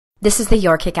This is the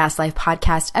Your Kick-Ass Life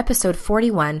podcast, episode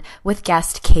 41, with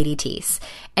guest Katie Thies.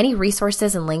 Any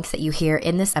resources and links that you hear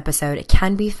in this episode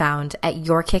can be found at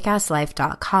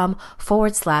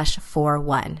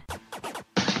yourkickasslife.com/41.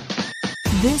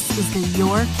 This is the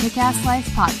Your Kick-Ass Life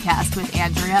podcast with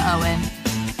Andrea Owen,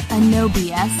 a no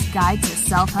BS guide to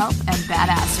self-help and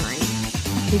badassery.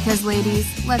 Because ladies,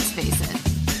 let's face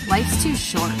it, life's too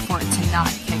short for it to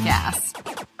not kick ass.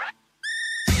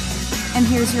 And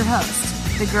here's your host,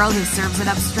 the girl who serves it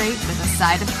up straight with a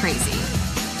side of crazy,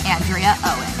 Andrea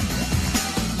Owen.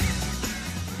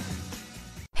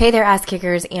 Hey there, ass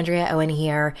kickers. Andrea Owen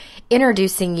here,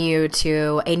 introducing you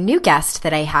to a new guest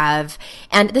that I have.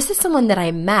 And this is someone that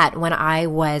I met when I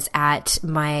was at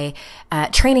my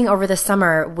training over the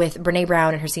summer with Brene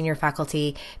Brown and her senior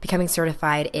faculty, becoming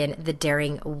certified in the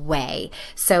Daring Way.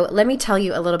 So let me tell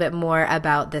you a little bit more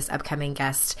about this upcoming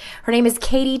guest. Her name is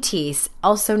Katie Thies,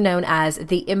 also known as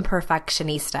the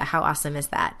Imperfectionista. How awesome is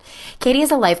that? Katie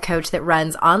is a life coach that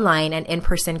runs online and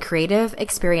in-person creative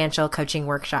experiential coaching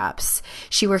workshops.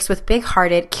 She works with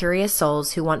big-hearted, curious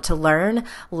souls who want to learn,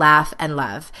 laugh, and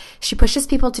love. She pushes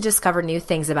people to discover new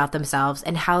things about themselves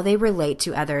and how they relate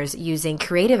to others using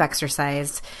creative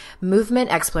exercise,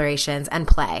 movement explorations, and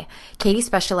play. Katie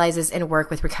specializes in work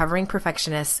with recovering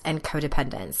perfectionists and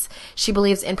codependents. She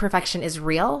believes imperfection is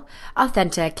real,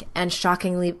 authentic, and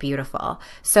shockingly beautiful.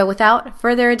 So without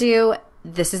further ado,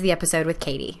 this is the episode with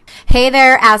Katie. Hey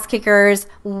there, ass kickers.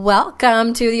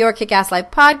 Welcome to the Your Kick-Ass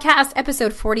Life podcast,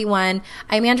 episode 41.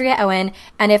 I'm Andrea Owen,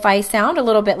 and if I sound a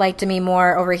little bit like Demi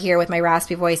Moore over here with my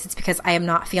raspy voice, it's because I am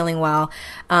not feeling well.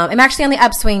 I'm actually on the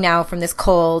upswing now from this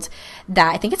cold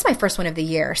that I think it's my first one of the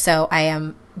year, so I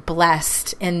am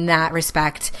blessed in that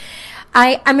respect.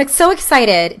 I'm so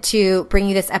excited to bring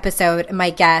you this episode, my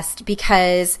guest,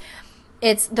 because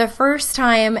it's the first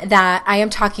time that I am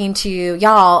talking to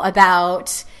y'all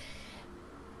about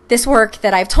this work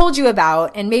that I've told you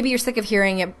about, and maybe you're sick of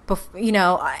hearing it,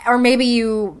 or maybe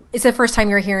it's the first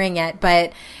time you're hearing it.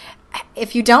 But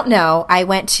if you don't know, I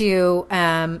went to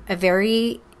a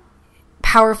very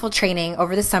powerful training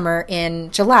over the summer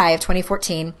in July of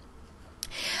 2014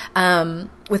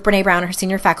 with Brene Brown and her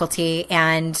senior faculty,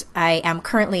 and I am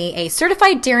currently a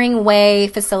certified Daring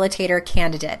Way facilitator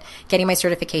candidate, getting my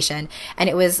certification. And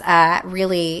it was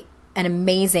really an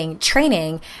amazing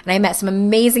training, and I met some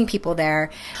amazing people there.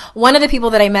 One of the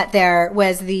people that I met there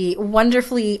was the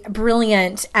wonderfully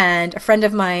brilliant and a friend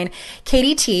of mine,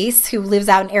 Katie Thies, who lives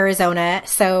out in Arizona.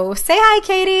 So say hi,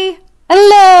 Katie.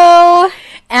 Hello.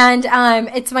 And I'm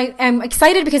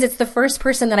excited because it's the first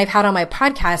person that I've had on my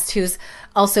podcast who's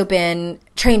also been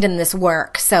trained in this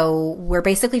work. So we're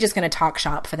basically just going to talk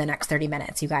shop for the next 30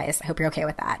 minutes, you guys. I hope you're okay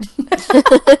with that.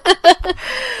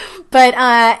 But,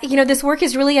 this work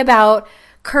is really about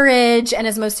courage. And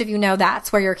as most of you know,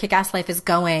 that's where Your Kick-Ass Life is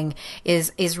going,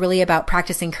 is really about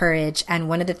practicing courage. And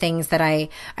one of the things that I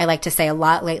like to say a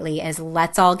lot lately is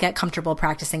let's all get comfortable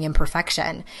practicing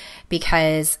imperfection,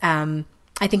 because I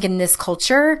think in this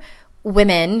culture,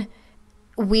 women,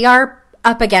 we are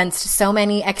up against so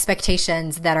many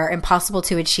expectations that are impossible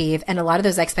to achieve. And a lot of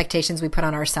those expectations we put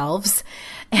on ourselves,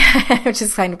 which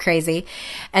is kind of crazy.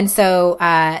 And so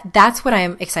that's what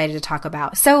I'm excited to talk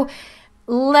about. So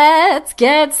let's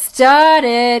get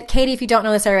started. Katie, if you don't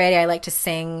know this already, I like to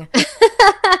sing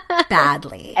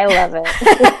badly. I love it.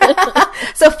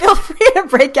 So feel free to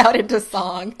break out into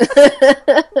song.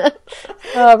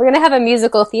 Oh, we're going to have a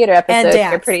musical theater episode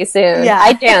here pretty soon. Yeah.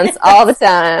 I dance all the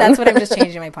time. That's what I'm just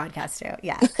changing my podcast to.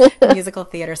 Yeah. Musical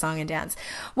theater, song, and dance.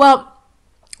 Well,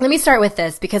 let me start with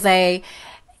this, because I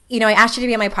asked you to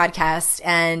be on my podcast,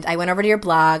 and I went over to your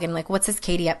blog and what's this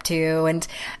Katie up to? And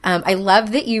I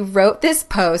love that you wrote this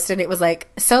post, and it was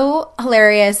so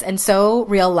hilarious and so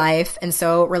real life and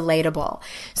so relatable.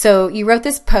 So you wrote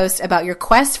this post about your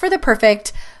quest for the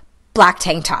perfect black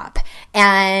tank top.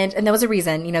 And there was a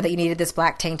reason, that you needed this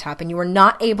black tank top, and you were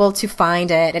not able to find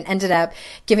it, and ended up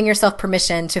giving yourself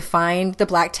permission to find the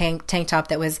black tank top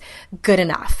that was good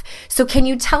enough. So can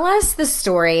you tell us the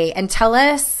story and tell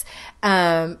us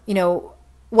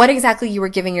what exactly you were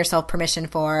giving yourself permission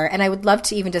for? And I would love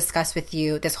to even discuss with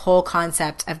you this whole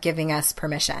concept of giving us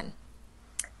permission.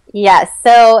 Yes.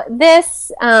 So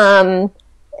this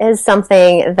is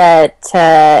something that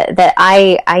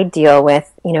I deal with,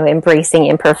 embracing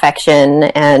imperfection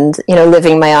and,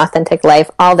 living my authentic life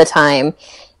all the time.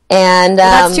 And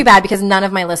well, that's too bad, because none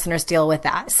of my listeners deal with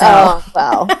that. So. Oh,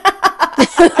 well.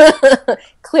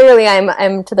 Clearly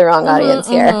I'm to the wrong audience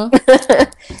here.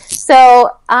 Mm-hmm. So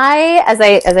as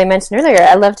I mentioned earlier,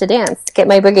 I love to dance, get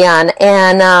my boogie on.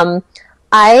 And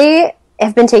I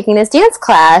have been taking this dance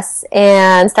class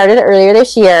and started earlier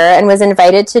this year and was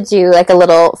invited to do like a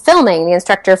little filming. The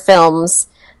instructor films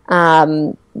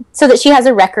so that she has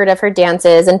a record of her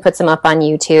dances and puts them up on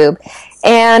YouTube.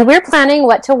 And we're planning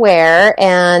what to wear,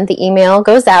 and the email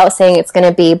goes out saying it's going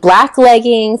to be black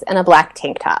leggings and a black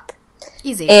tank top.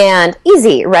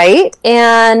 Easy, right?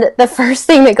 And the first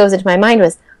thing that goes into my mind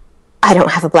was, I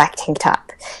don't have a black tank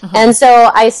top. Mm-hmm. And so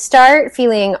I start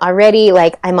feeling already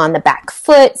like I'm on the back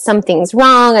foot, something's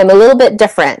wrong, I'm a little bit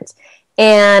different.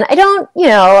 And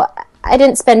I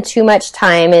didn't spend too much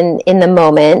time in the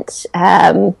moment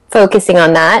focusing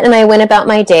on that. And I went about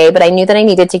my day, but I knew that I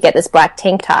needed to get this black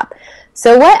tank top.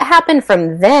 So what happened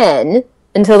from then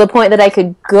until the point that I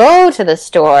could go to the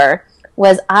store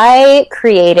was I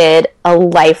created a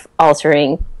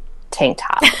life-altering tank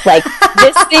top. Like,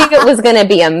 this thing was going to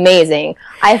be amazing.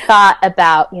 I thought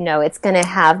about, it's going to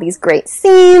have these great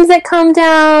seams that come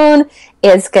down.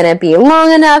 It's going to be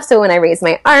long enough so when I raise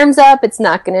my arms up, it's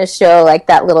not going to show like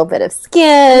that little bit of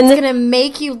skin. It's going to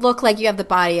make you look like you have the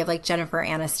body of like Jennifer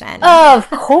Aniston. Of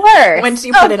course. When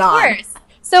she put it on.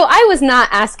 So I was not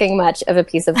asking much of a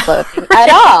piece of clothing at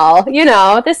all.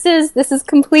 This is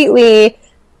completely,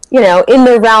 in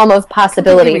the realm of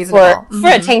possibility for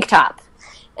a tank top.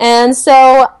 And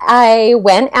so I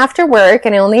went after work,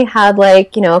 and I only had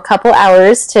a couple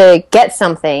hours to get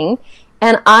something.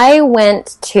 And I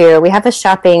went we have a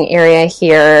shopping area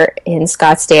here in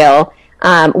Scottsdale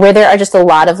where there are just a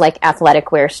lot of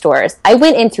athletic wear stores. I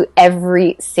went into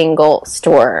every single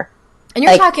store. And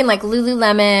you're talking like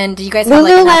Lululemon. Do you guys have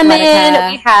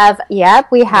Lululemon?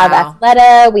 We have Wow.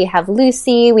 Athleta, we have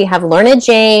Lucy, we have Lorna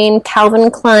Jane, Calvin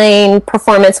Klein,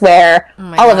 performance wear,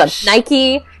 all of them,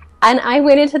 Nike. And I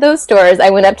went into those stores. I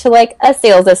went up to a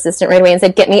sales assistant right away and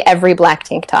said, "Get me every black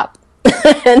tank top."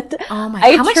 And how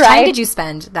much time did you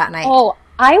spend that night? Oh,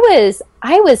 I was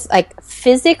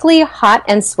physically hot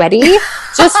and sweaty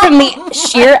just from the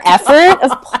sheer effort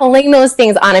of pulling those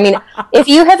things on. I mean, if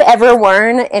you have ever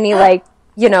worn any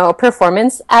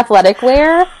performance athletic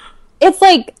wear, it's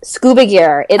like scuba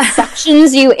gear. It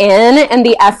suctions you in, and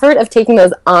the effort of taking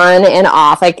those on and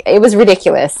off, it was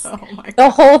ridiculous. Oh my God. The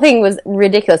whole thing was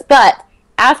ridiculous. But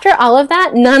after all of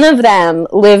that, none of them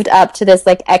lived up to this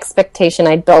expectation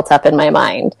I'd built up in my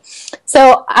mind.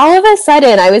 So all of a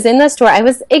sudden, I was in the store. I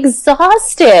was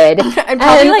exhausted. And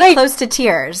probably close to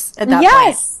tears at that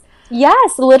point.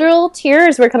 Yes, literal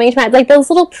tears were coming to my eyes, those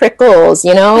little prickles,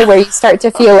 where you start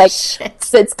to feel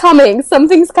it's coming,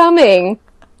 something's coming.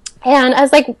 And I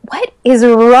was like, what is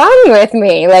wrong with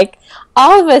me?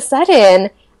 All of a sudden,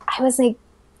 I was like,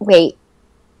 wait.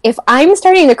 If I'm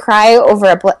starting to cry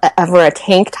over a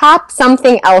tank top,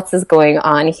 something else is going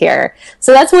on here.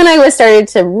 So that's when I started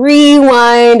to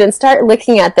rewind and start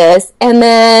looking at this. And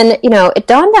then, it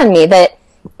dawned on me that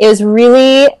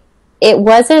it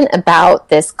wasn't about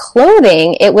this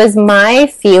clothing. It was my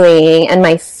feeling and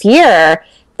my fear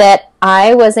that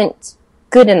I wasn't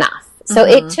good enough. So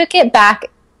it took it back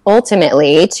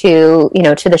ultimately to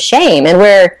the shame. And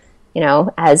where,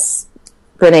 as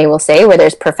Brene will say, where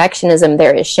there's perfectionism,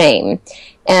 there is shame.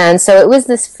 And so it was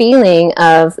this feeling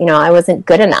of, I wasn't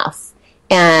good enough.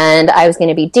 And I was going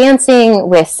to be dancing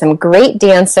with some great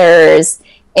dancers.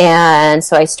 And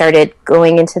so I started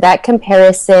going into that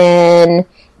comparison.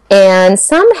 And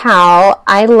somehow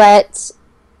I let,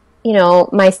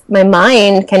 my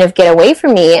mind kind of get away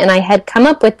from me. And I had come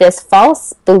up with this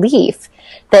false belief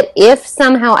that if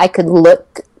somehow I could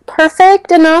look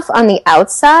perfect enough on the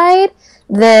outside,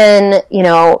 then,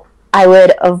 I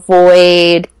would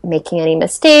avoid making any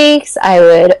mistakes. I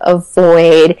would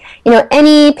avoid,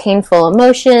 any painful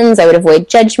emotions. I would avoid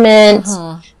judgment.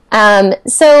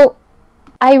 So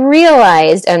I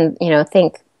realized, and,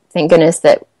 thank goodness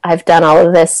that I've done all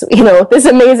of this, this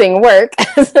amazing work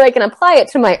so I can apply it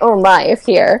to my own life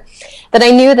here, that I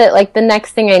knew that the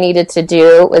next thing I needed to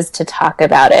do was to talk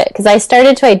about it, because I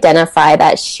started to identify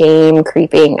that shame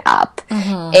creeping up.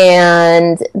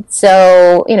 And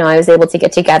so, I was able to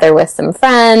get together with some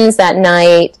friends that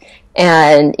night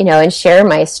and, and share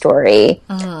my story.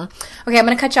 Okay, I'm going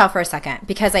to cut you off for a second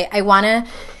because I want to.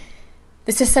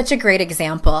 This is such a great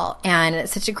example, and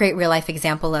it's such a great real life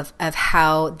example of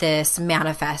how this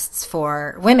manifests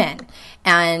for women.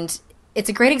 And it's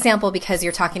a great example because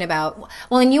you're talking about,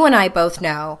 and you and I both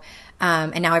know,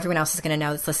 and now everyone else is going to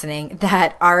know that's listening,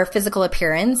 that our physical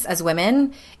appearance as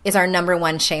women is our number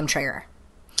one shame trigger.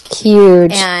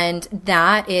 Huge. And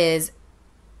that is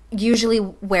usually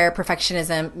where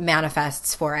perfectionism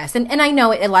manifests for us. And I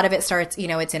know a lot of it starts,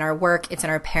 it's in our work, it's in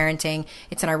our parenting,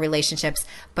 it's in our relationships,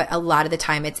 but a lot of the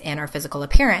time it's in our physical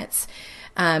appearance.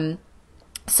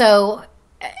 So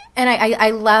And I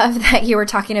love that you were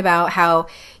talking about how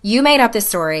you made up this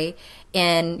story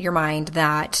in your mind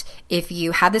that if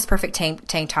you had this perfect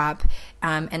tank top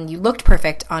and you looked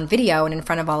perfect on video and in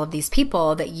front of all of these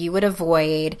people, that you would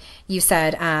avoid, you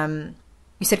said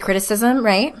criticism,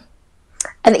 right?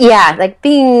 And yeah, like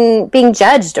being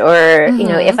judged, or you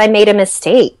know, if I made a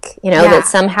mistake, you know, that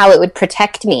somehow it would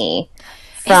protect me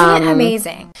from. Isn't it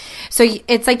amazing? So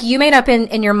it's like you made up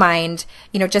in your mind,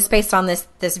 you know, just based on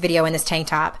this video and this tank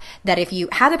top, that if you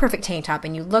had the perfect tank top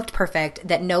and you looked perfect,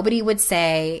 that nobody would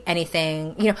say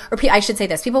anything, you know, or I should say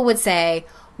this, people would say,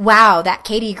 wow, that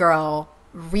Katie girl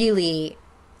really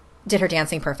did her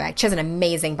dancing perfect. She has an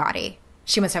amazing body.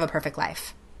 She must have a perfect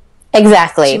life.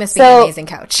 Exactly. She must be an amazing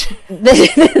coach.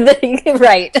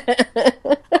 Right.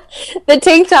 The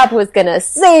tank top was going to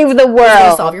save the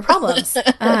world. Solve your problems.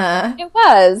 It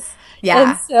was.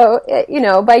 Yeah. And so, you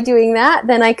know, by doing that,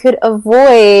 then I could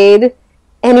avoid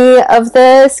any of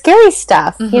the scary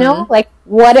stuff, you know? Like,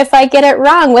 what if I get it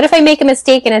wrong? What if I make a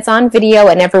mistake and it's on video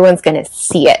and everyone's going to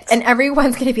see it? And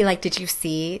everyone's going to be like, did you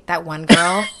see that one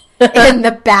girl? In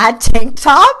the bad tank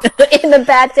top? In the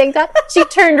bad tank top? She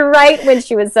turned right when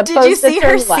she was supposed to turn left. Did you see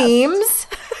her seams?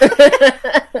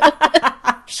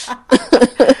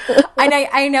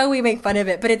 I know we make fun of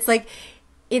it, but it's like,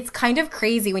 it's kind of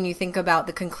crazy when you think about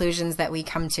the conclusions that we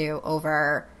come to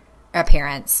over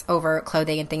appearance, over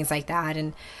clothing and things like that.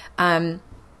 And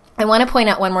I want to point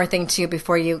out one more thing too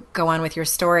before you go on with your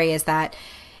story, is that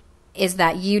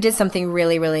you did something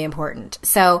really, really important.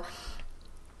 So,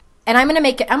 and I'm going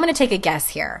to take a guess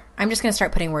here. I'm just going to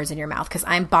start putting words in your mouth because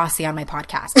I'm bossy on my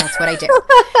podcast. That's what I do.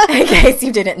 In case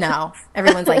you didn't know.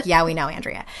 Everyone's like, yeah, we know,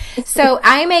 Andrea. So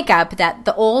I make up that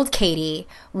the old Katie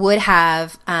would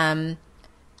have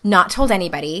not told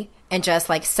anybody and just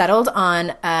like settled on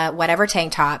whatever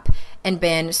tank top and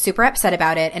been super upset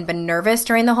about it and been nervous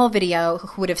during the whole video,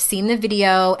 who would have seen the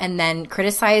video and then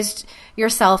criticized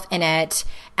yourself in it,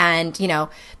 and, you know,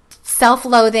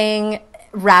 self-loathing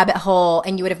rabbit hole,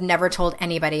 and you would have never told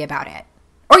anybody about it.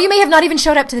 Or you may have not even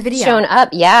showed up to the video. Shown up,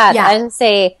 yeah. I would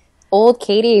say old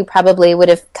Katie probably would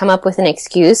have come up with an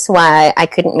excuse why I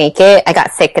couldn't make it. I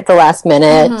got sick at the last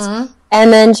minute.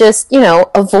 And then just, you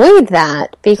know, avoid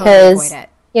that, because, totally avoid it.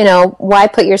 You know, why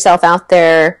put yourself out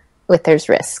there with there's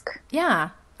risk? Yeah.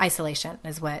 Isolation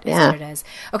is what it is.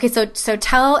 Okay, so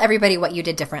tell everybody what you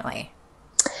did differently.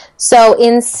 So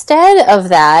instead of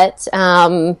that,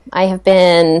 I have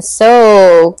been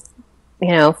so,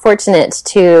 you know, fortunate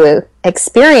to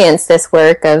experience this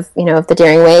work of, you know, of the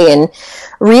Daring Way and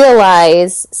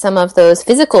realize some of those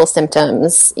physical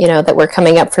symptoms, you know, that were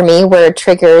coming up for me were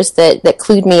triggers that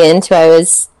clued me into, I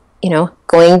was, you know,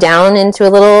 going down into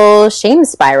a little shame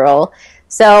spiral.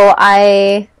 So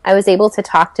I was able to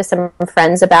talk to some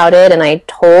friends about it, and I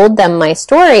told them my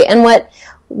story. And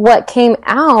what came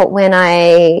out when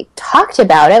I talked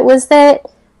about it was that,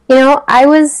 you know, I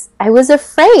was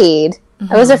afraid.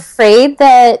 I was afraid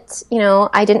that, you know,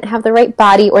 I didn't have the right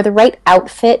body or the right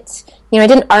outfit. You know, I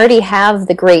didn't already have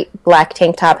the great black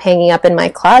tank top hanging up in my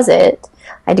closet.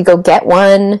 I had to go get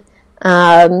one.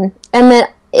 And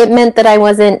that it meant that I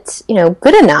wasn't, you know,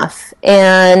 good enough.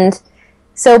 And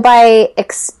so by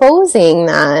exposing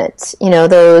that, you know,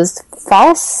 those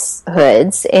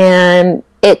falsehoods, and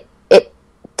it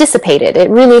dissipated. It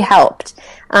really helped.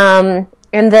 And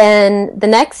then the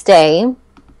next day, you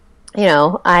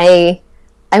know, I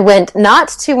went not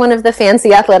to one of the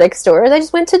fancy athletic stores. I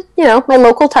just went to, you know, my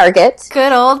local Target.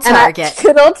 Good old Target.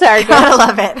 Good old Target. I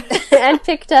love it. And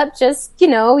picked up just, you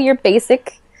know, your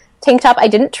basic tank top. I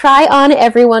didn't try on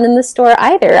everyone in the store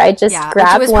either. I just grabbed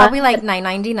one. Which was probably like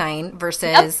 $9.99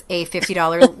 versus a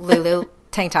 $50 Lulu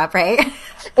tank top, right?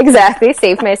 Exactly.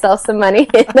 Saved myself some money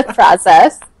in the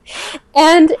process.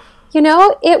 And, you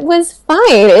know, it was fine.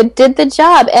 It did the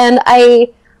job. And I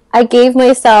gave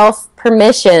myself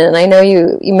permission, and I know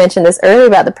you mentioned this earlier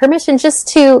about the permission, just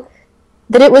to,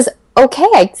 that it was okay.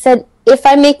 I said, if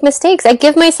I make mistakes, I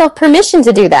give myself permission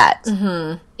to do that.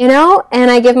 You know?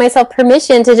 And I give myself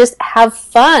permission to just have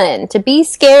fun, to be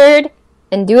scared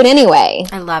and do it anyway.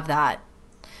 I love that.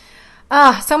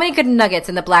 Oh, so many good nuggets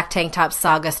in the black tank top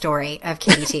saga story of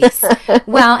Katie Thies.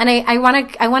 Well, and I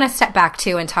want to step back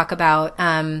too and talk about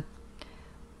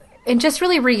and just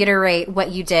really reiterate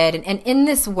what you did. And in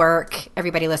this work,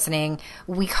 everybody listening,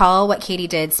 we call what Katie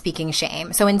did speaking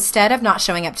shame. So instead of not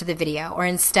showing up to the video, or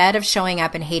instead of showing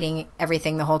up and hating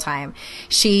everything the whole time,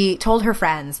 she told her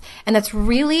friends. And that's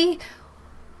really,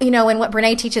 you know, and what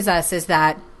Brene teaches us is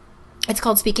that it's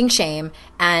called Speaking Shame,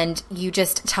 and you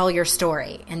just tell your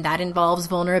story, and that involves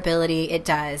vulnerability. It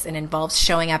does, and involves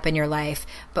showing up in your life.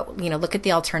 But, look at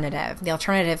the alternative. The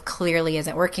alternative clearly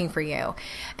isn't working for you.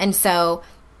 And so,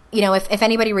 if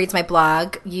anybody reads my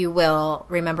blog, you will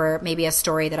remember maybe a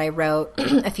story that I wrote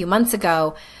a few months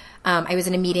ago. I was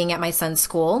in a meeting at my son's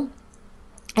school,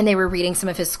 and they were reading some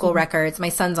of his school records. My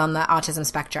son's on the autism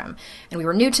spectrum, and we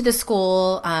were new to the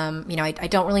school. I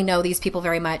don't really know these people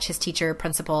very much, his teacher,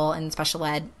 principal, and special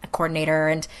ed coordinator,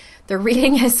 and they're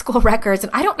reading his school records.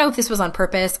 And I don't know if this was on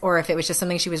purpose or if it was just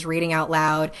something she was reading out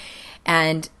loud.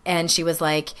 And she was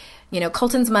like,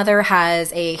 Colton's mother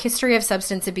has a history of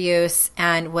substance abuse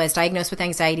and was diagnosed with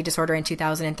anxiety disorder in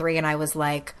 2003. And I was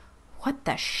like, what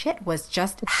the shit was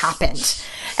just happened?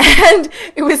 And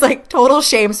it was like total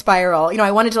shame spiral.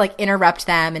 I wanted to like interrupt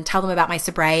them and tell them about my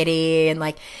sobriety and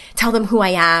like tell them who I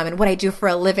am and what I do for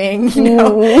a living.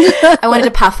 I wanted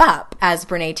to puff up, as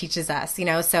Brene teaches us,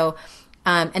 so,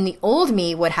 and the old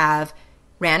me would have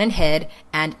ran and hid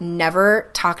and never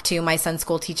talked to my son's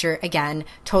school teacher again,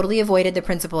 totally avoided the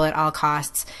principal at all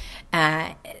costs,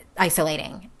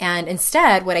 isolating. And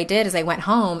instead, what I did is I went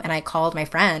home and I called my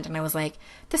friend and I was like,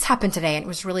 this happened today and it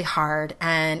was really hard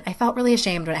and I felt really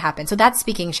ashamed when it happened. So that's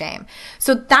speaking shame.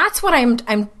 So that's what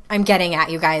I'm getting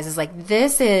at, you guys, is like,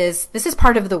 this is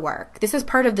part of the work. This is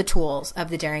part of the tools of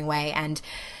the Daring Way. And,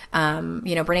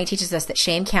 Brene teaches us that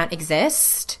shame can't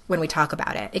exist when we talk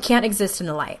about it. It can't exist in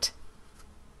the light.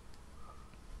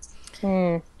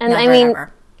 And never, I mean,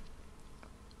 ever.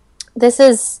 This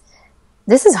is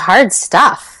hard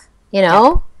stuff,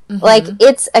 Mm-hmm. Like,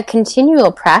 it's a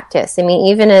continual practice. I mean,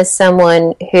 even as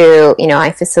someone who,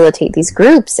 I facilitate these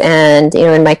groups and,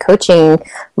 in my coaching,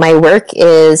 my work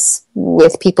is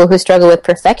with people who struggle with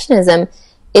perfectionism.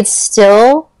 It's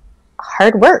still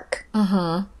hard work.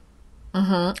 Mm-hmm.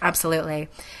 Mm-hmm. Absolutely.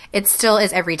 It still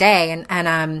is every day.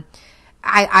 And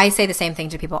I say the same thing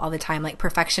to people all the time. Like,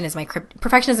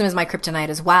 perfectionism is my kryptonite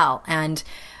as well. And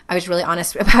I was really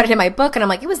honest about it in my book, and I'm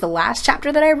like, it was the last chapter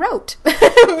that I wrote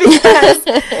because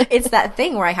it's that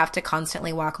thing where I have to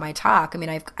constantly walk my talk. I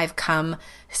mean, I've come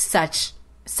such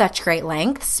great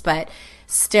lengths, but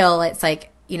still, it's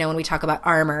like, when we talk about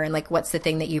armor and like, what's the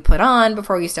thing that you put on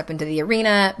before you step into the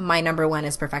arena? My number one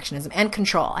is perfectionism and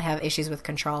control. I have issues with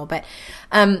control, but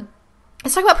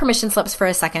let's talk about permission slips for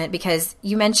a second, because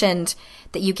you mentioned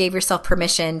that you gave yourself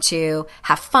permission to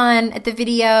have fun at the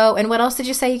video. And what else did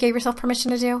you say you gave yourself permission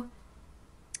to do?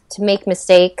 To make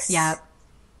mistakes. Yeah.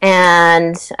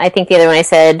 And I think the other one I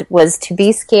said was to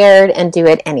be scared and do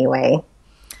it anyway.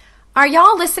 Are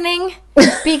y'all listening?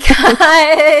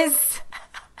 Because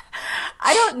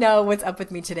I don't know what's up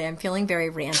with me today. I'm feeling very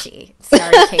ranty.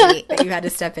 Sorry, Katie, that you had to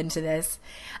step into this.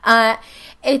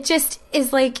 It just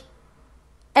is like,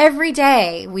 every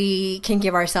day we can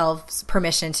give ourselves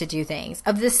permission to do things,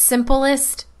 of the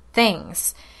simplest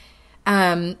things.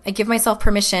 I give myself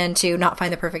permission to not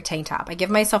find the perfect tank top. I give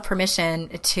myself permission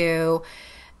to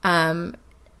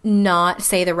not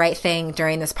say the right thing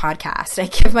during this podcast. I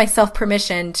give myself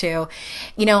permission to,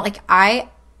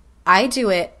 I do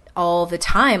it all the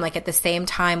time, like at the same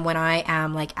time when I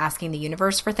am like asking the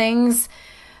universe for things.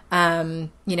 Dear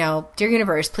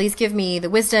universe, please give me the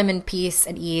wisdom and peace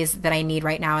and ease that I need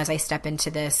right now as I step into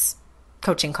this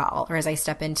coaching call or as I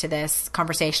step into this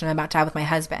conversation I'm about to have with my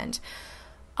husband.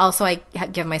 Also, I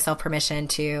give myself permission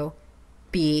to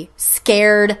be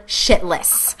scared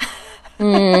shitless.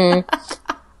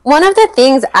 One of the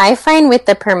things I find with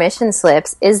the permission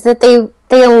slips is that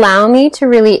they allow me to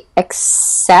really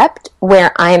accept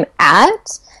where I'm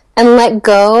at and let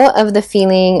go of the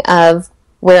feeling of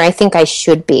where I think I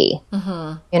should be, so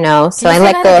I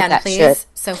let go of that should.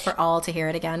 So for all to hear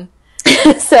it again.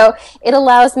 So it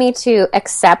allows me to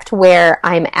accept where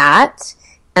I'm at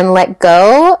and let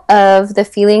go of the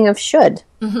feeling of should.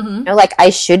 Mm-hmm. Like,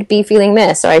 I should be feeling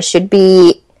this, or I should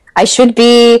be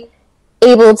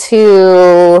able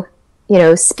to,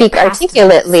 speak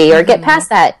articulately or get past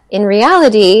that. In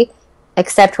reality,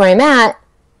 accept where I'm at.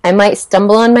 I might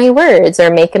stumble on my words or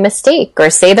make a mistake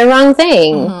or say the wrong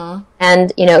thing. Mm-hmm.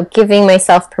 And, giving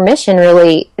myself permission,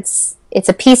 really, it's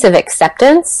a piece of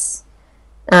acceptance.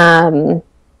 And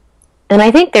I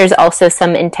think there's also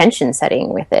some intention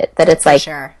setting with it, that it's like...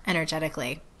 Sure,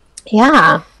 energetically.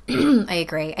 Yeah. I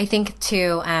agree. I think,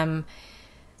 too,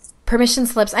 permission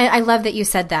slips, I love that you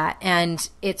said that. And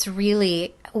it's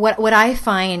really, what I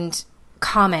find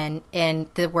common in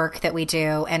the work that we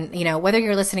do, and whether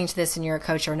you're listening to this and you're a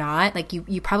coach or not, like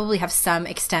you probably have some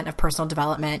extent of personal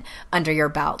development under your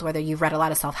belt, whether you've read a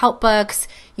lot of self-help books,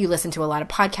 you listen to a lot of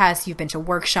podcasts, you've been to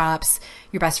workshops,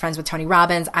 you're best friends with Tony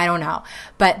Robbins, I don't know,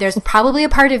 but there's probably a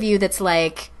part of you that's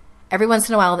like, every once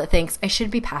in a while that thinks, I should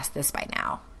be past this by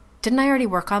now. Didn't I already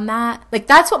work on that? Like,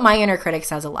 that's what my inner critic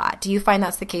says a lot. Do you find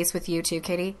that's the case with you too,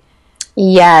 Katie?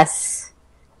 Yes.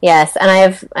 Yes. And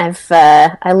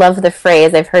I love the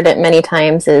phrase, I've heard it many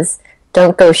times, is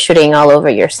don't go shooting all over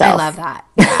yourself. I love that.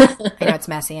 Yeah. I know it's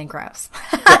messy and gross.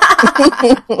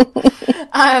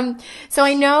 So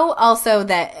I know also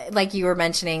that, like you were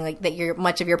mentioning, like that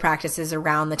much of your practice is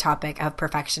around the topic of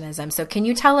perfectionism. So can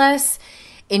you tell us,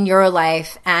 in your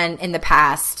life and in the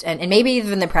past and maybe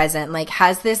even the present, like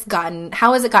how has it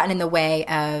gotten in the way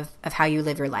of how you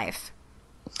live your life?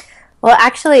 Well,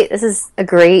 actually, this is a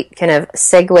great kind of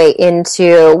segue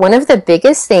into one of the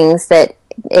biggest things that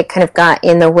it kind of got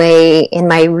in the way in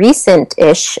my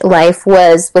recent-ish life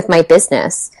was with my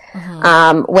business.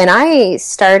 Mm-hmm. When I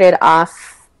started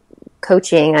off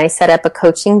coaching, I set up a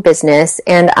coaching business,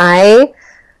 and I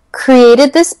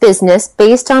created this business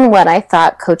based on what I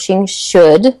thought coaching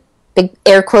should, big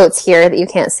air quotes here that you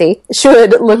can't see,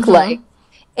 should look mm-hmm. like,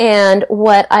 and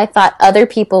what I thought other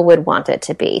people would want it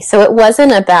to be. So it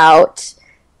wasn't about,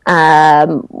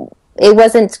 it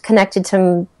wasn't connected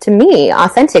to me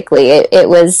authentically. It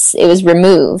was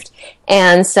removed.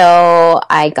 And so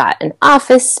I got an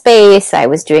office space. I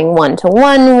was doing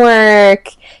one-to-one work,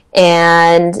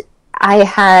 and I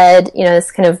had,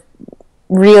 this kind of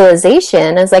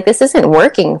realization. I was like, this isn't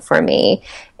working for me.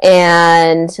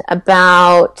 And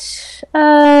about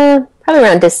probably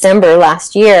around December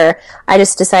last year, I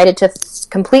just decided to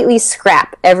completely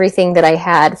scrap everything that I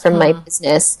had from my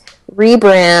business,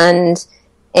 rebrand,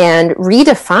 and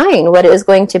redefine what it was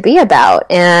going to be about.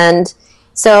 And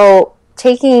so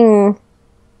taking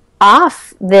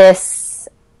off this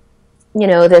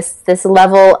this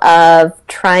level of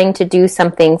trying to do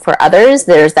something for others.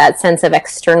 There's that sense of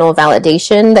external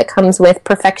validation that comes with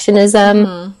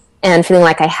perfectionism and feeling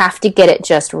like I have to get it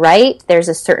just right. There's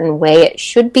a certain way it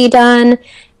should be done,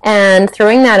 and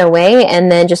throwing that away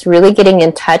and then just really getting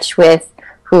in touch with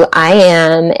who I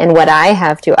am and what I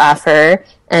have to offer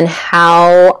and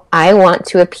how I want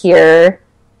to appear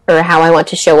or how I want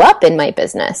to show up in my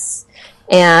business.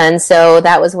 And so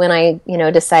that was when I,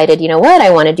 decided, I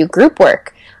want to do group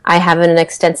work. I have an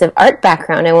extensive art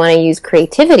background. I want to use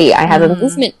creativity. I have a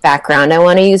movement background. I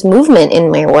want to use movement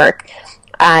in my work.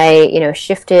 I,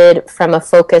 shifted from a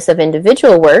focus of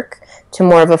individual work to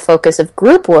more of a focus of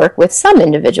group work with some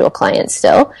individual clients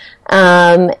still.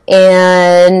 And,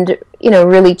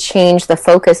 really changed the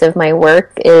focus of my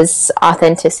work is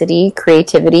authenticity,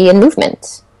 creativity, and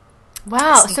movement.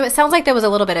 Wow. So it sounds like there was a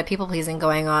little bit of people-pleasing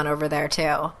going on over there,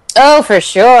 too. Oh, for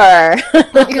sure.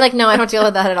 You're like, no, I don't deal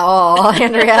with that at all,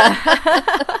 Andrea.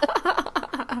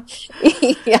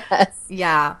 Yes.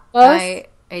 Yeah. I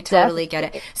totally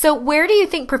get it. So where do you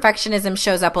think perfectionism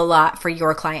shows up a lot for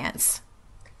your clients?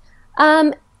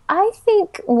 I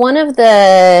think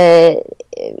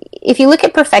if you look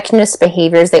at perfectionist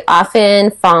behaviors, they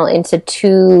often fall into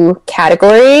two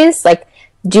categories, like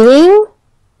doing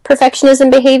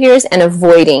perfectionism behaviors and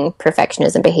avoiding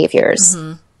perfectionism behaviors.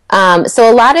 Mm-hmm. So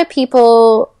a lot of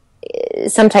people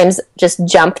sometimes just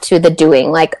jump to the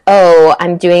doing, like, oh,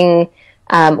 I'm doing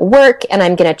work and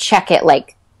I'm going to check it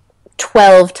like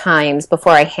 12 times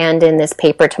before I hand in this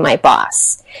paper to my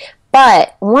boss.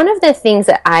 But one of the things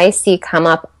that I see come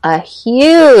up a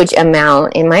huge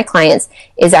amount in my clients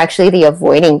is actually the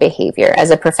avoiding behavior as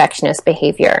a perfectionist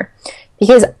behavior.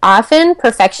 Because often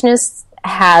perfectionists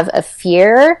have a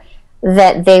fear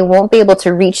that they won't be able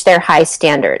to reach their high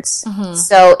standards. Mm-hmm.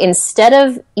 So instead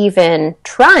of even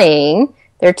trying,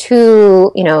 they're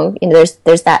too,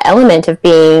 there's that element of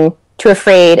being too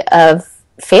afraid of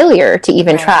failure to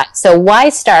even try. So why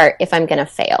start if I'm going to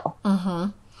fail? Mm-hmm.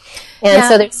 And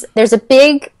so there's a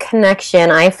big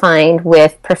connection I find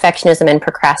with perfectionism and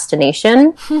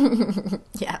procrastination.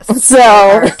 Yes. So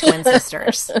our twin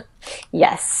sisters.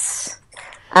 Yes.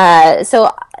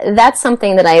 So that's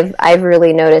something that I've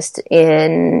really noticed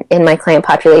in my client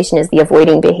population is the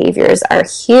avoiding behaviors are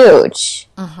huge.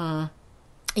 Mm-hmm.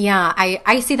 Yeah,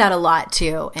 I see that a lot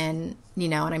too, and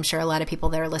and I'm sure a lot of people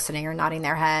that are listening are nodding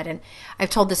their head. And I've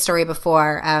told this story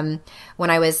before. When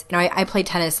I was, I played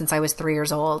tennis since I was 3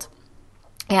 years old,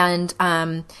 and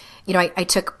I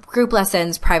took group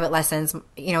lessons, private lessons, and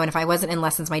if I wasn't in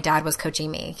lessons, my dad was coaching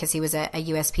me because he was a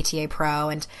USPTA pro,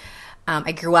 and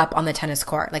I grew up on the tennis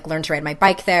court, like learned to ride my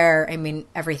bike there. I mean,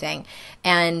 everything.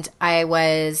 And I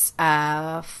was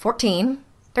 13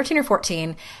 or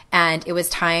 14, and it was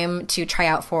time to try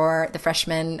out for the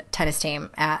freshman tennis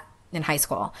team in high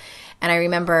school. And I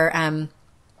remember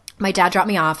my dad dropped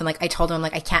me off, and like I told him,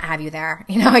 like, I can't have you there.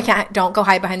 Don't go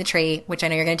hide behind the tree, which I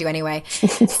know you're going to do anyway.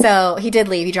 So he did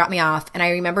leave. He dropped me off. And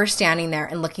I remember standing there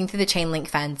and looking through the chain link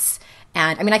fence.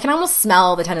 And I mean, I can almost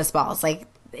smell the tennis balls. Like,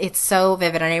 it's so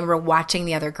vivid. And I remember watching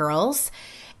the other girls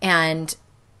and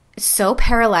so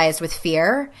paralyzed with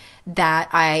fear that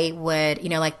I would,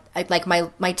 like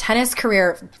my tennis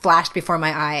career flashed before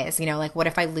my eyes, like, what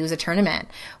if I lose a tournament?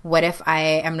 What if I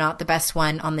am not the best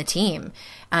one on the team?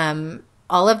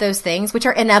 All of those things, which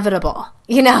are inevitable,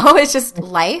 it's just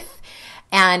life.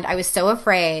 And I was so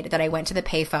afraid that I went to the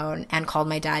payphone and called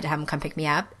my dad to have him come pick me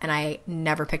up. And I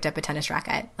never picked up a tennis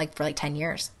racket, like, for like 10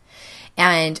 years.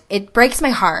 And it breaks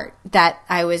my heart that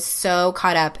I was so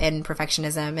caught up in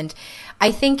perfectionism. And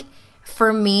I think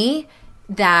for me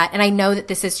that, and I know that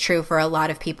this is true for a lot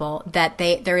of people, that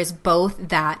there is both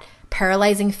that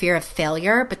paralyzing fear of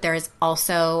failure, but there is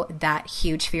also that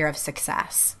huge fear of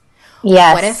success.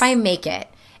 Yes. What if I make it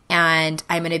and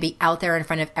I'm going to be out there in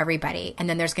front of everybody, and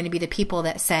then there's going to be the people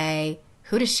that say,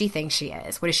 who does she think she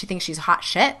is? What does she think? She's hot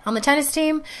shit on the tennis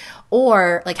team?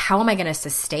 Or like, how am I going to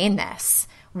sustain this?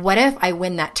 What if I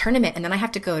win that tournament and then I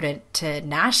have to go to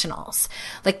nationals?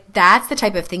 Like, that's the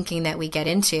type of thinking that we get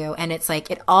into. And it's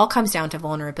like, it all comes down to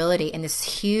vulnerability and this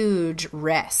huge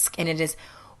risk. And it is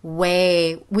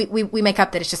we make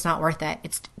up that it's just not worth it.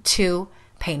 It's too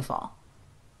painful.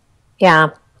 Yeah.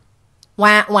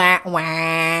 Wah, wah,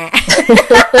 wah.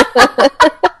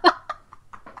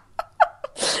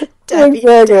 Debbie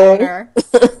Downer.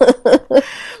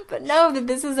 But no,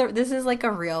 this is like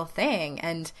a real thing.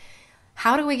 And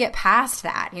how do we get past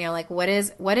that? Like, what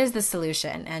is the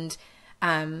solution? And,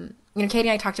 Katie and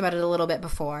I talked about it a little bit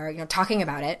before. Talking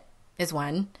about it is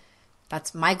one.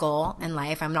 That's my goal in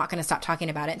life. I'm not going to stop talking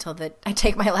about it until I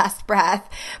take my last breath.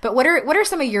 But what are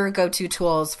some of your go-to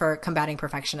tools for combating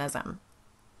perfectionism?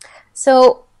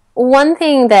 So one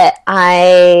thing that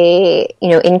I,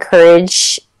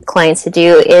 encourage clients to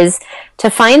do is to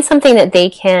find something that they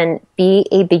can be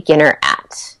a beginner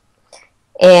at.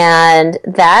 And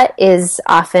that is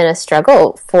often a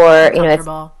struggle for,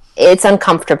 it's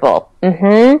uncomfortable.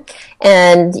 Mm-hmm.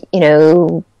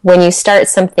 And, when you start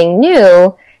something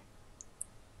new,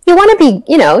 you want to be,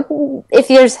 if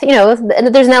there's,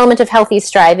 there's an element of healthy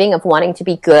striving of wanting to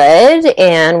be good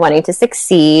and wanting to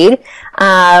succeed.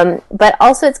 But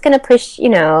also it's going to push,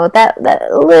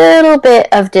 that little bit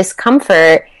of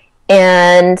discomfort.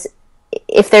 And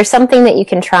if there's something that you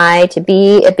can try to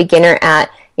be a beginner at,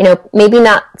 maybe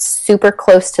not super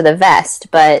close to the vest,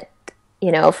 but,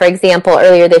 for example,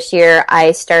 earlier this year,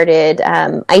 I started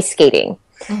ice skating.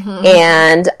 Mm-hmm.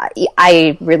 And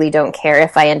I really don't care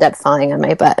if I end up falling on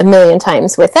my butt a million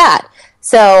times with that.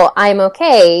 So I'm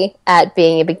okay at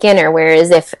being a beginner. Whereas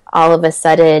if all of a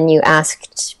sudden you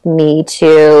asked me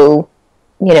to,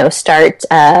 start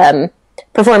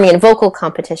performing in vocal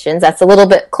competitions, that's a little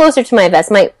bit closer to my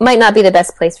vest. Might not be the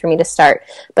best place for me to start.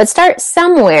 But start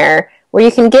somewhere where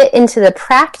you can get into the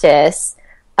practice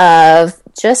of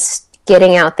just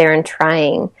getting out there and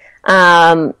trying.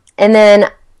 And then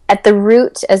at the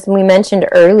root, as we mentioned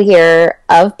earlier,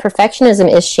 of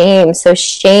perfectionism is shame. So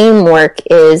shame work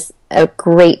is a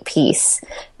great piece.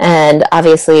 And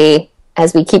obviously,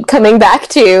 as we keep coming back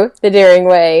to the Daring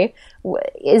Way,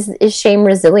 is shame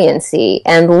resiliency,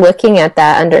 and looking at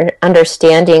that,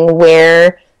 understanding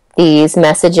where these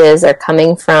messages are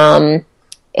coming from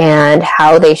and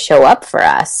how they show up for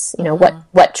us.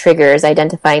 What triggers,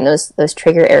 identifying those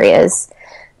trigger areas.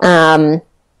 And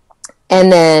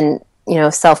then,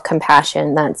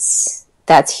 self-compassion,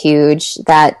 that's huge.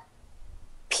 That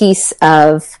piece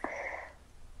of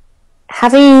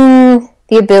having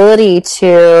the ability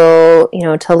to,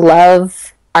 to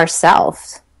love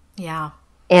ourselves. Yeah.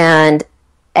 And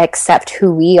accept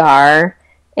who we are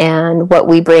and what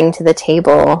we bring to the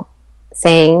table,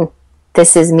 saying,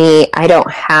 this is me. I don't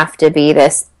have to be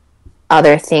this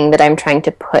other thing that I'm trying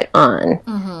to put on.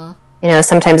 Mm-hmm.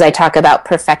 Sometimes I talk about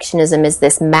perfectionism as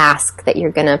this mask that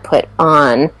you're going to put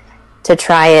on to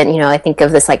try and, I think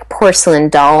of this like porcelain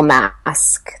doll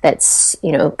mask that's,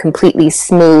 completely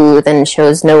smooth and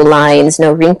shows no lines,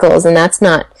 no wrinkles. And that's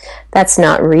not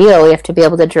real. You have to be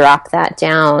able to drop that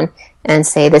down and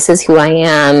say, this is who I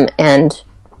am, and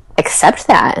accept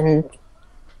that and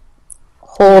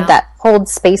hold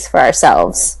space for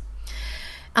ourselves.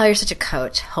 Oh, you're such a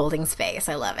coach, holding space.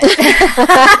 I love it.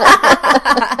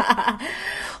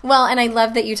 Well, and I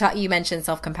love that you mentioned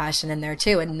self-compassion in there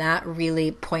too, and that really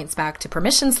points back to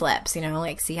permission slips.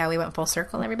 See how we went full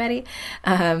circle, everybody.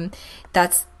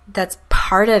 That's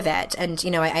part of it, and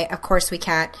I of course we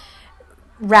can't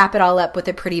wrap it all up with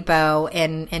a pretty bow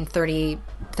in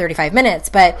 35 minutes,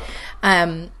 but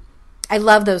I I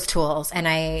love those tools, and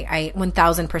I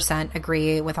 1000%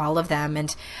 agree with all of them.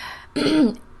 And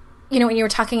you know, when you were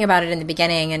talking about it in the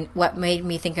beginning, and what made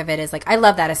me think of it is like, I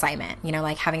love that assignment, you know,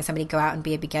 like having somebody go out and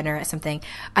be a beginner at something.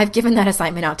 I've given that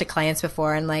assignment out to clients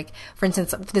before. And like, for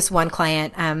instance, this one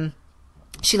client,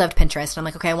 she loved Pinterest. And I'm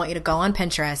like, okay, I want you to go on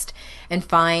Pinterest and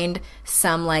find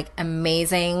some like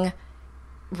amazing,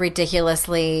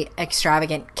 ridiculously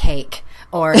extravagant cake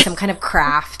or some kind of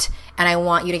craft. And I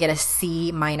want you to get a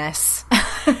C-.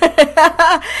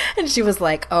 And she was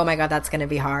like, oh my God, that's going to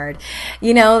be hard.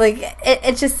 You know, like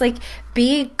it's just like,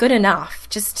 be good enough.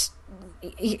 Just,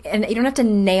 and you don't have to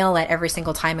nail it every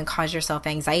single time and cause yourself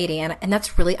anxiety. And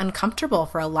that's really uncomfortable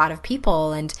for a lot of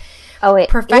people. And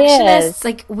perfectionists, is.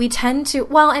 Like we tend to,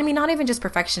 well, I mean, not even just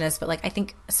perfectionists, but like I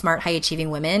think smart, high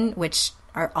achieving women, which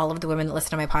are all of the women that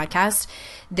listen to my podcast,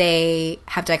 they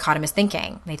have dichotomous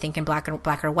thinking. They think in black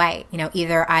or white. You know,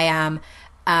 either I am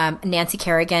Nancy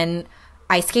Kerrigan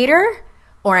ice skater,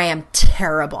 or I am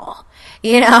terrible.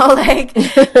 You know, like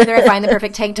either I find the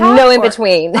perfect tank top, no in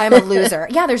between. I'm a loser.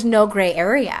 Yeah, there's no gray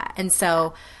area. And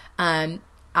so I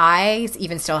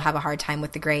even still have a hard time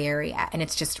with the gray area. And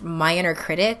it's just my inner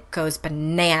critic goes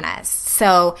bananas.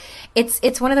 So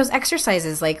it's one of those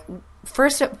exercises, like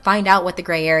first find out what the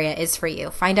gray area is for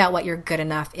you. Find out what your good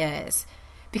enough is.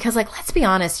 Because like, let's be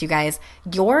honest, you guys,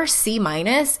 your C-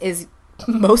 is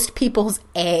most people's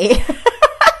A.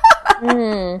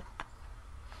 And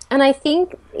I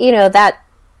think, you know, that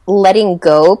letting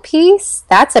go piece,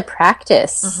 that's a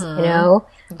practice, you know?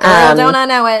 Girl, don't I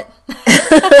know it?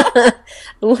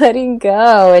 Letting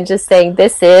go and just saying,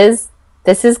 this is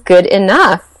good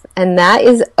enough. And that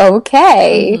is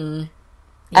okay. Yeah.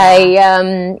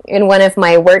 I, in one of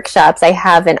my workshops, I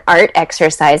have an art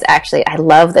exercise. Actually, I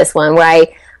love this one where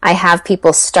I have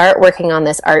people start working on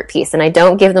this art piece, and I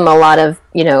don't give them a lot of,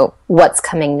 you know, what's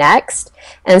coming next.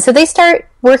 And so they start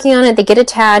working on it. They get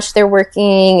attached. They're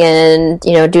working and,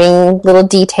 you know, doing little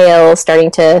details, starting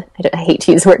to, I hate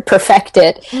to use the word perfect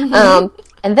it.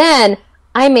 And then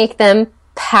I make them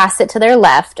pass it to their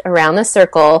left around the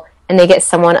circle, and they get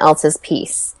someone else's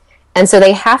piece. And so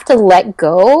they have to let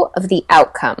go of the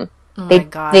outcome. Oh my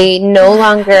God. They no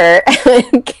longer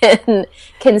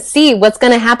can see what's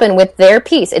going to happen with their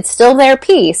piece. It's still their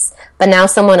piece, but now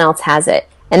someone else has it.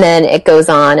 And then it goes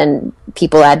on, and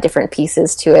people add different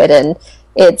pieces to it. And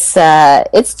it's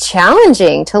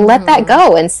challenging to let that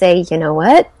go and say, you know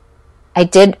what? I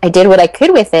did what I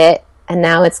could with it, and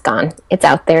now it's gone. It's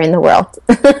out there in the world.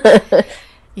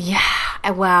 Yeah.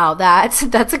 Wow. That's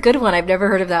a good one. I've never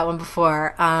heard of that one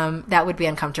before. That would be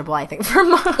uncomfortable, I think, for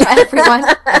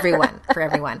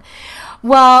everyone.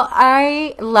 Well,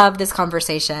 I love this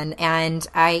conversation, and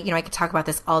I could talk about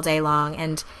this all day long.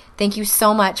 And thank you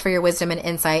so much for your wisdom and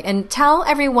insight. And tell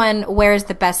everyone where's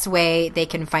the best way they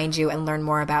can find you and learn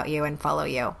more about you and follow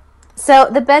you. So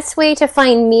the best way to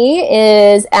find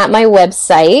me is at my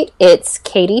website. It's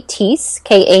Katie Thies,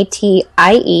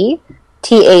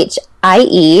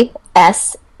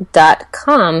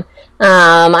 KatieThies.com.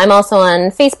 I'm also on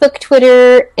Facebook,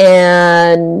 Twitter,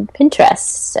 and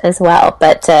Pinterest as well.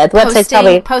 But the website's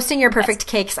probably posting your perfect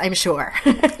cakes, I'm sure.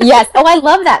 Yes. Oh, I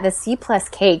love that. The C+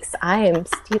 cakes. I am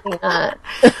stealing that.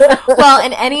 Well,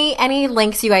 and any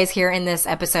links you guys hear in this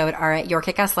episode are at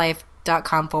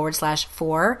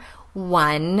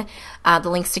yourkickasslife.com/41. The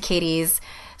links to Katie's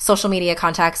social media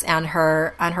contacts and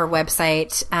her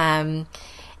website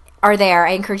are there.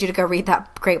 I encourage you to go read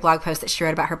that great blog post that she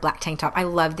wrote about her black tank top. I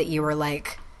love that you were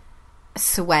like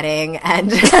sweating and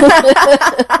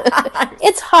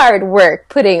it's hard work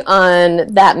putting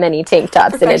on that many tank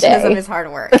tops in a day. Perfectionism is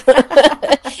hard work.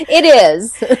 It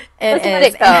is. Let's let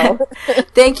it go.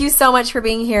 Thank you so much for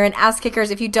being here. And Ass Kickers,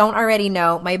 if you don't already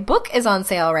know, my book is on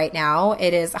sale right now.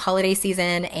 It is holiday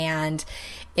season, and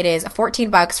it is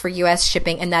 $14 for U.S.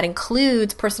 shipping, and that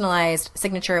includes personalized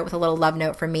signature with a little love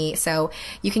note from me. So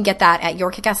you can get that at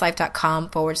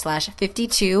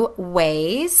yourkickasslife.com/52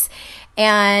 ways.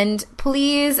 And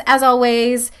please, as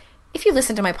always, if you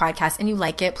listen to my podcast and you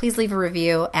like it, please leave a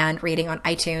review and rating on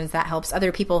iTunes. That helps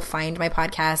other people find my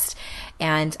podcast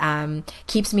and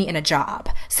keeps me in a job.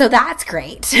 So that's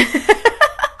great.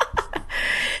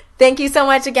 Thank you so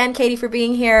much again, Katie, for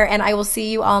being here, and I will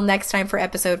see you all next time for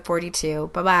episode 42.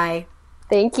 Bye-bye.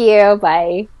 Thank you.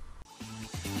 Bye.